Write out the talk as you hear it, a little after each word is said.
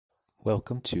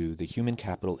Welcome to the Human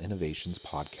Capital Innovations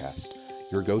Podcast,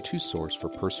 your go-to source for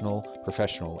personal,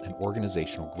 professional, and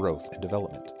organizational growth and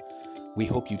development. We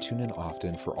hope you tune in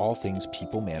often for all things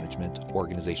people management,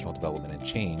 organizational development and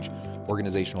change,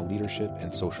 organizational leadership,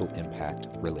 and social impact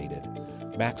related.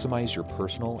 Maximize your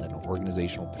personal and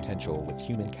organizational potential with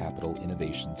Human Capital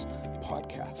Innovations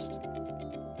Podcast.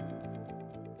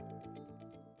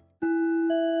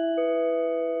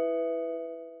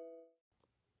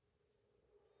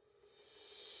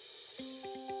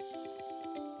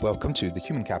 Welcome to the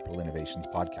Human Capital Innovations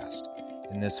Podcast.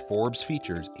 In this Forbes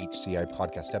Features HCI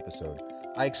podcast episode,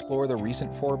 I explore the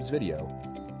recent Forbes video,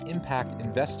 Impact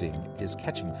Investing is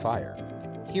Catching Fire.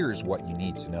 Here's what you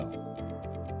need to know.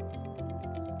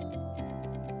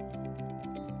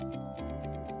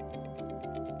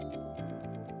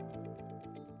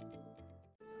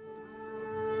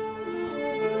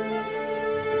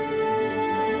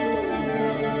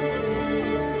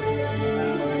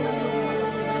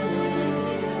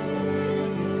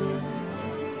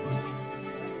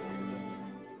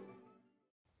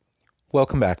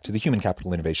 Welcome back to the Human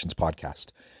Capital Innovations Podcast.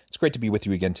 It's great to be with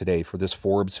you again today for this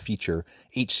Forbes Feature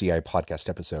HCI podcast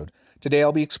episode. Today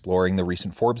I'll be exploring the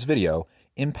recent Forbes video,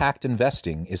 Impact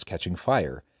Investing is Catching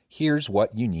Fire. Here's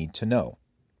what you need to know.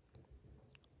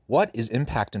 What is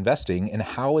impact investing and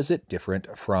how is it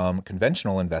different from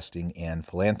conventional investing and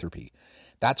philanthropy?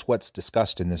 That's what's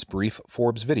discussed in this brief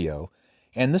Forbes video.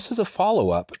 And this is a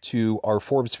follow-up to our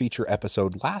Forbes Feature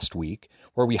episode last week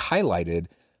where we highlighted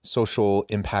social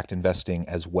impact investing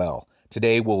as well.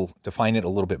 Today we'll define it a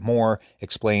little bit more,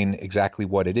 explain exactly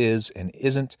what it is and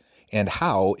isn't, and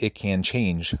how it can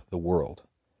change the world.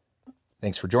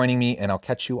 Thanks for joining me, and I'll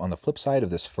catch you on the flip side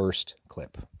of this first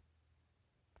clip.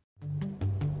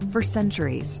 For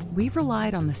centuries, we've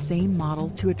relied on the same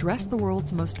model to address the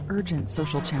world's most urgent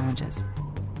social challenges.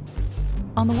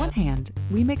 On the one hand,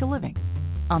 we make a living.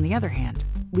 On the other hand,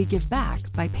 we give back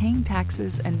by paying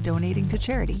taxes and donating to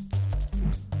charity.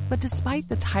 But despite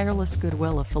the tireless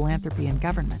goodwill of philanthropy and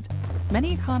government,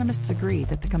 many economists agree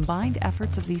that the combined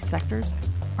efforts of these sectors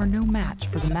are no match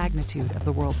for the magnitude of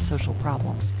the world's social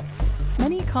problems.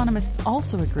 Many economists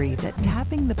also agree that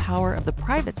tapping the power of the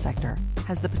private sector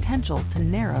has the potential to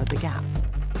narrow the gap.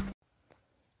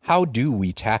 How do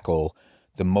we tackle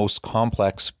the most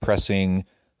complex, pressing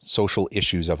social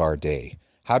issues of our day?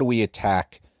 How do we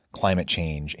attack climate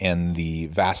change and the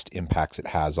vast impacts it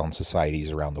has on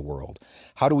societies around the world?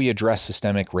 How do we address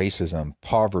systemic racism,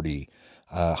 poverty,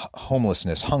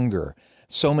 homelessness, hunger?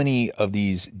 So many of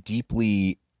these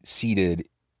deeply seated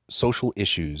social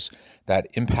issues that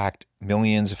impact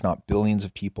millions, if not billions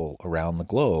of people around the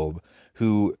globe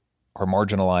who are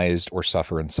marginalized or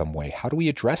suffer in some way. How do we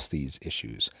address these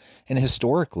issues? And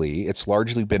historically, it's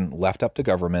largely been left up to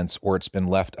governments or it's been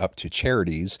left up to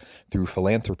charities through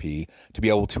philanthropy to be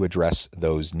able to address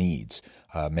those needs.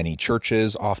 Many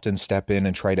churches often step in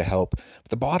and try to help. But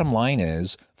the bottom line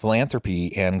is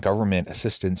philanthropy and government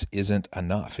assistance isn't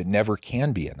enough. It never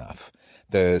can be enough.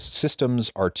 The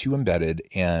systems are too embedded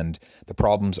and the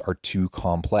problems are too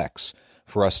complex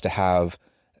for us to have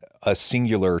a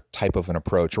singular type of an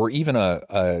approach, or even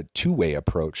a two-way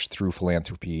approach through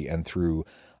philanthropy and through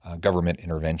government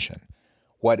intervention.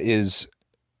 What is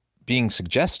being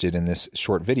suggested in this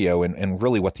short video, and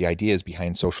really what the idea is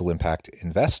behind social impact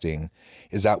investing,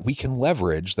 is that we can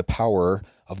leverage the power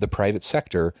of the private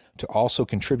sector to also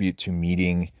contribute to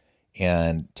meeting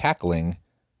and tackling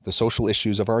the social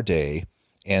issues of our day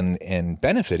and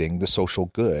benefiting the social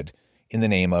good in the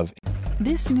name of.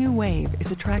 This new wave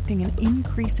is attracting an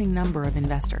increasing number of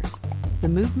investors. The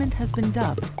movement has been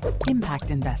dubbed impact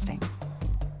investing.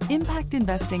 Impact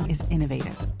investing is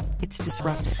innovative, it's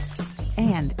disruptive,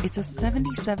 and it's a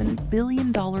 $77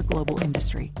 billion global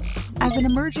industry. As an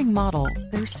emerging model,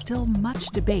 there's still much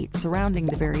debate surrounding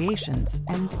the variations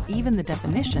and even the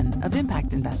definition of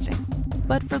impact investing.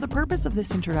 But for the purpose of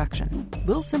this introduction,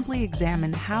 we'll simply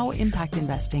examine how impact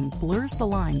investing blurs the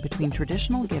line between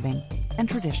traditional giving and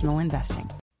traditional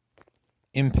investing.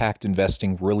 Impact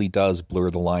investing really does blur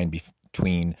the line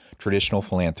between traditional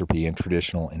philanthropy and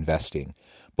traditional investing,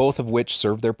 both of which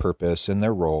serve their purpose and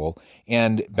their role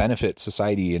and benefit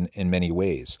society in many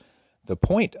ways. The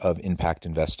point of impact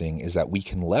investing is that we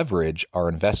can leverage our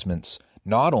investments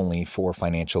not only for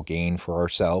financial gain for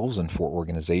ourselves and for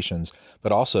organizations,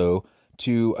 but also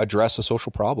to address a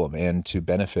social problem and to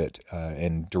benefit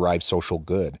and derive social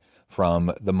good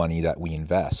from the money that we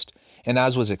invest. And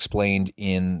as was explained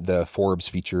in the Forbes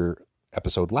feature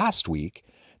episode last week,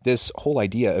 this whole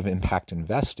idea of impact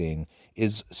investing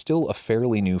is still a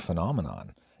fairly new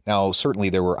phenomenon. Now, certainly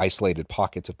there were isolated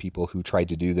pockets of people who tried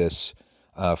to do this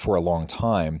for a long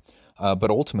time,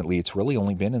 But ultimately, it's really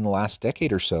only been in the last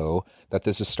decade or so that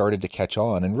this has started to catch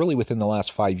on, and really within the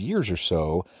last 5 years or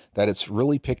so that it's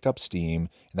really picked up steam,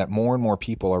 and that more and more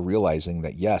people are realizing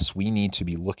that, yes, we need to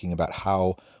be looking about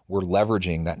how we're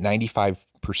leveraging that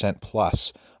 95%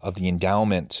 plus of the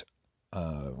endowment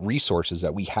resources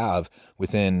that we have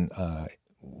within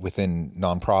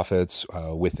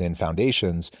nonprofits, within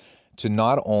foundations, to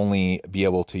not only be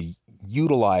able to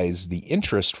utilize the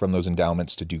interest from those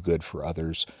endowments to do good for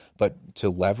others, but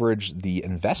to leverage the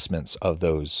investments of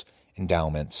those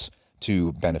endowments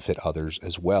to benefit others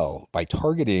as well by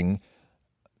targeting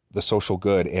the social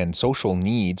good and social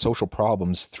needs, social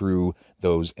problems through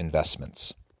those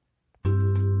investments.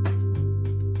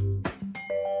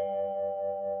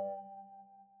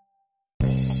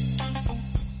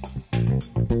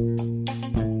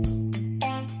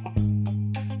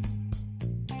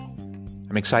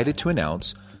 I'm excited to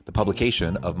announce the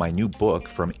publication of my new book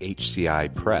from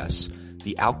HCI Press,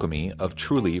 The Alchemy of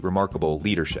Truly Remarkable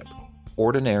Leadership: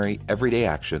 Ordinary, Everyday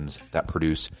Actions That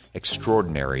Produce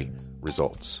Extraordinary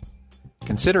Results.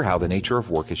 Consider how the nature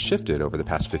of work has shifted over the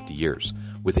past 50 years.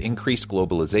 With increased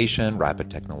globalization,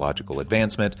 rapid technological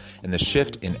advancement, and the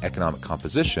shift in economic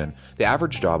composition, the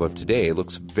average job of today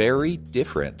looks very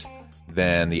different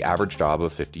than the average job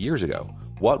of 50 years ago.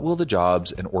 What will the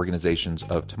jobs and organizations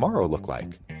of tomorrow look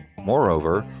like?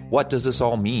 Moreover, what does this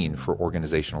all mean for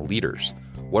organizational leaders?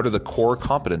 What are the core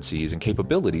competencies and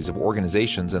capabilities of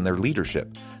organizations and their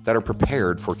leadership that are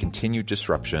prepared for continued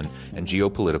disruption and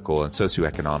geopolitical and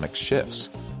socioeconomic shifts?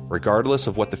 Regardless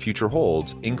of what the future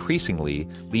holds, increasingly,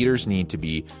 leaders need to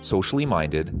be socially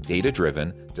minded,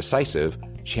 data-driven, decisive,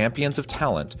 champions of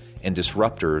talent, and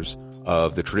disruptors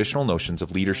of the traditional notions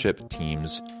of leadership,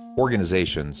 teams,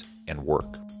 organizations, and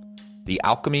work. The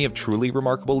Alchemy of Truly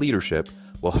Remarkable Leadership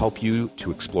will help you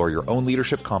to explore your own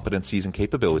leadership competencies and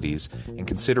capabilities and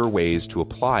consider ways to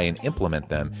apply and implement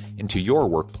them into your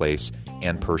workplace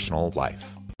and personal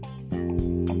life.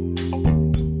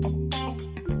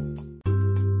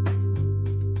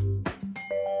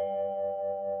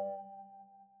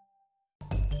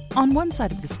 On one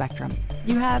side of the spectrum,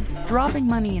 you have dropping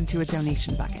money into a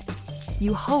donation bucket.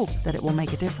 You hope that it will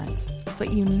make a difference,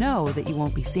 but you know that you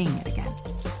won't be seeing it again.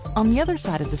 On the other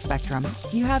side of the spectrum,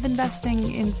 you have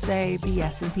investing in, say, the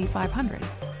S&P 500.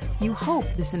 You hope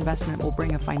this investment will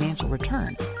bring a financial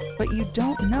return, but you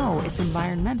don't know its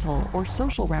environmental or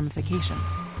social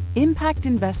ramifications. Impact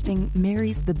investing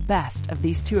marries the best of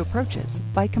these two approaches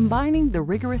by combining the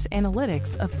rigorous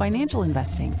analytics of financial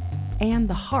investing and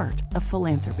the heart of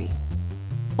philanthropy.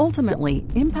 Ultimately,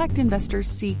 impact investors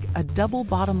seek a double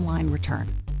bottom line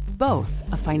return, both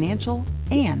a financial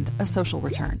and a social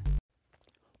return.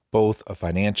 Both a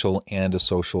financial and a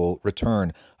social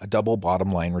return, a double bottom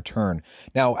line return.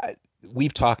 Now,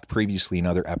 we've talked previously in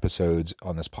other episodes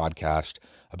on this podcast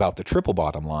about the triple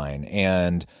bottom line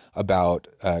and about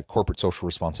corporate social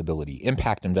responsibility.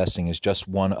 Impact investing is just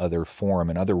one other form,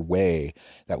 another way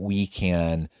that we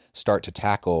can start to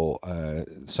tackle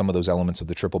some of those elements of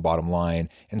the triple bottom line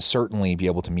and certainly be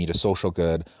able to meet a social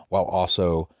good while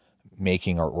also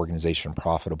making our organization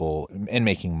profitable and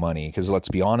making money. Because let's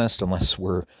be honest, unless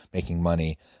we're making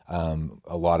money,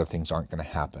 a lot of things aren't going to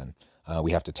happen.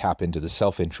 We have to tap into the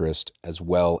self-interest as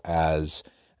well as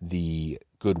the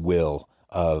goodwill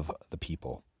of the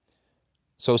people.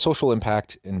 So social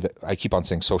impact, I keep on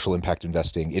saying social impact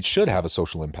investing, it should have a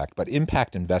social impact, but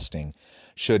impact investing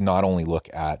should not only look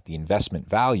at the investment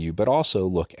value, but also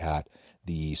look at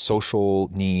the social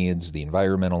needs, the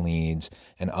environmental needs,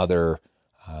 and other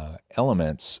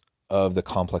elements of the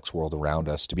complex world around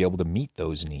us to be able to meet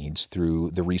those needs through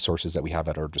the resources that we have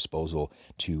at our disposal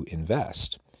to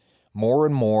invest. More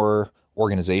and more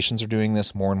organizations are doing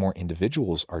this, more and more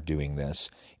individuals are doing this,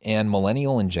 and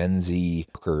Millennial and Gen Z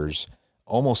workers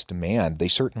almost demand, they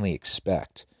certainly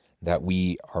expect that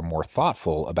we are more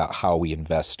thoughtful about how we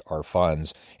invest our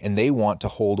funds, and they want to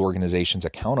hold organizations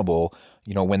accountable,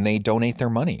 when they donate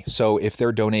their money. So if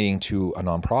they're donating to a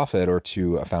nonprofit or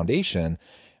to a foundation,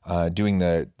 doing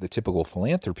the typical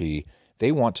philanthropy,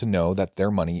 they want to know that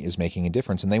their money is making a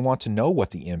difference, and they want to know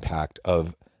what the impact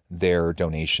of their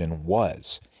donation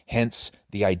was. Hence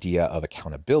the idea of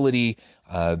accountability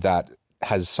that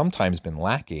has sometimes been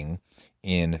lacking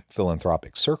in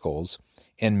philanthropic circles,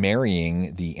 and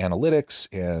marrying the analytics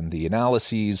and the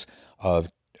analyses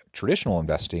of traditional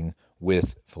investing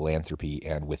with philanthropy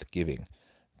and with giving.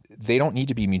 They don't need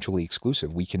to be mutually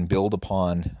exclusive. We can build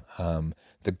upon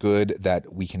the good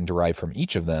that we can derive from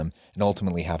each of them and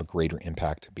ultimately have a greater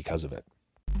impact because of it.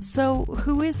 So,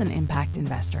 who is an impact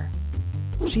investor?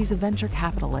 She's a venture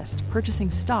capitalist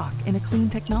purchasing stock in a clean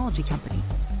technology company.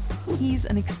 He's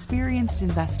an experienced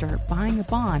investor buying a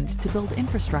bond to build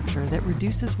infrastructure that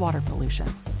reduces water pollution.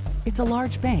 It's a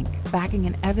large bank backing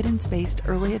an evidence-based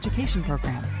early education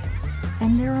program.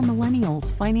 And there are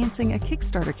millennials financing a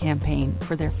Kickstarter campaign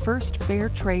for their first fair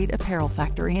trade apparel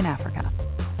factory in Africa.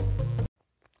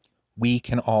 We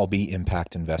can all be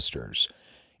impact investors.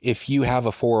 If you have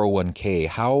a 401k,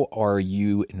 how are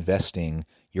you investing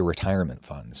your retirement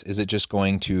funds? Is it just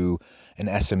going to an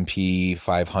S&P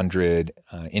 500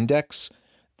 index?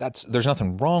 There's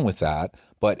nothing wrong with that,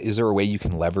 but is there a way you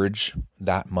can leverage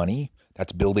that money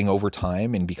that's building over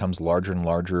time and becomes larger and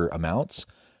larger amounts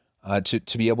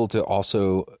to be able to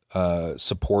also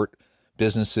support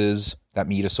businesses that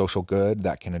meet a social good,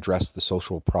 that can address the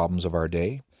social problems of our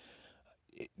day?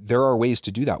 There are ways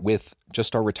to do that with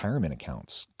just our retirement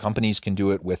accounts. Companies can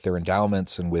do it with their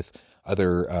endowments and with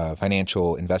other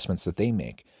financial investments that they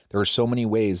make. There are so many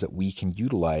ways that we can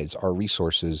utilize our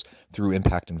resources through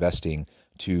impact investing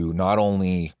to not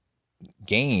only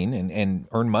gain and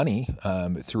earn money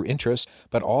through interest,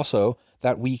 but also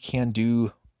that we can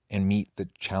do and meet the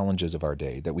challenges of our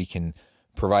day, that we can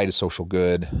provide a social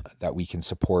good, that we can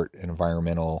support an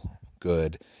environmental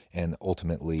good, and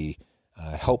ultimately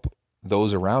help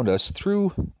those around us through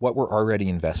what we're already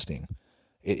investing.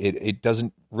 It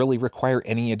doesn't really require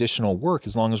any additional work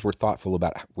as long as we're thoughtful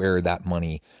about where that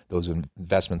money, those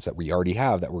investments that we already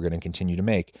have that we're going to continue to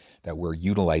make, that we're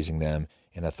utilizing them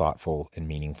in a thoughtful and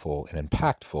meaningful and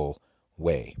impactful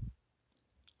way.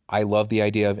 I love the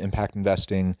idea of impact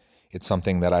investing. It's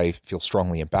something that I feel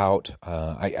strongly about.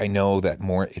 I know that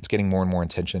it's getting more and more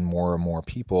attention. More and more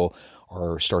people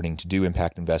are starting to do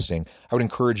impact investing. I would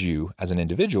encourage you as an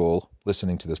individual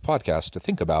listening to this podcast to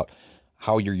think about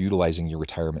how you're utilizing your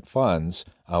retirement funds,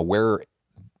 where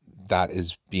that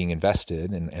is being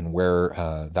invested and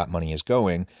where that money is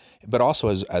going, but also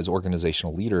as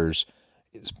organizational leaders,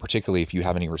 particularly if you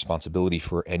have any responsibility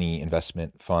for any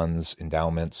investment funds,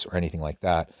 endowments, or anything like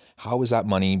that, how is that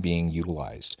money being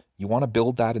utilized? You want to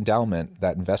build that endowment,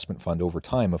 that investment fund over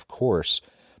time, of course,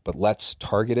 but let's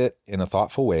target it in a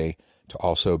thoughtful way to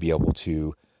also be able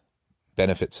to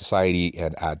benefit society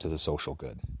and add to the social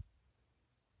good.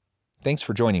 Thanks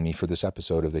for joining me for this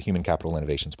episode of the Human Capital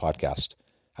Innovations Podcast.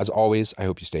 As always, I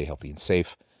hope you stay healthy and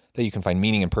safe, that you can find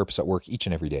meaning and purpose at work each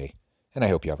and every day, and I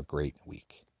hope you have a great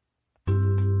week.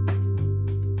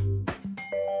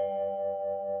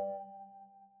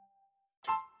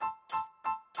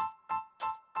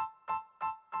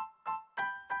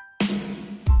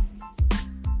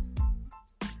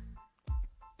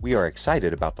 We are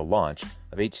excited about the launch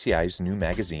of HCI's new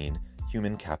magazine,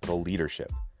 Human Capital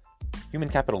Leadership. Human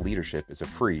Capital Leadership is a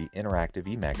free, interactive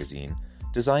e-magazine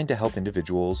designed to help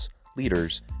individuals,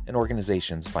 leaders, and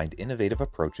organizations find innovative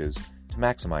approaches to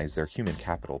maximize their human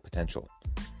capital potential.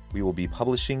 We will be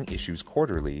publishing issues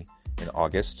quarterly in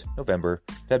August, November,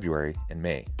 February, and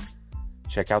May.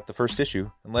 Check out the first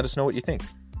issue and let us know what you think.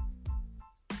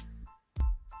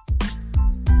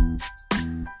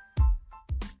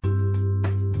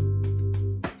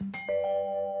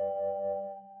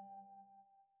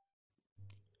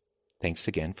 Thanks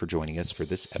again for joining us for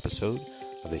this episode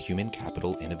of the Human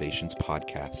Capital Innovations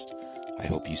Podcast. I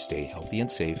hope you stay healthy and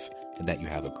safe and that you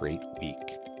have a great week.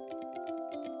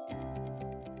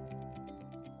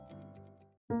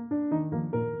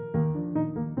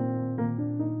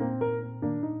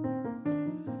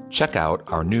 Check out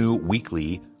our new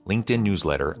weekly LinkedIn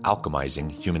newsletter,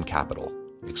 Alchemizing Human Capital,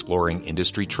 exploring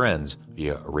industry trends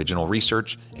via original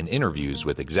research and interviews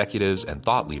with executives and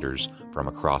thought leaders from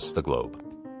across the globe.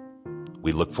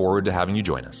 We look forward to having you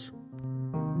join us.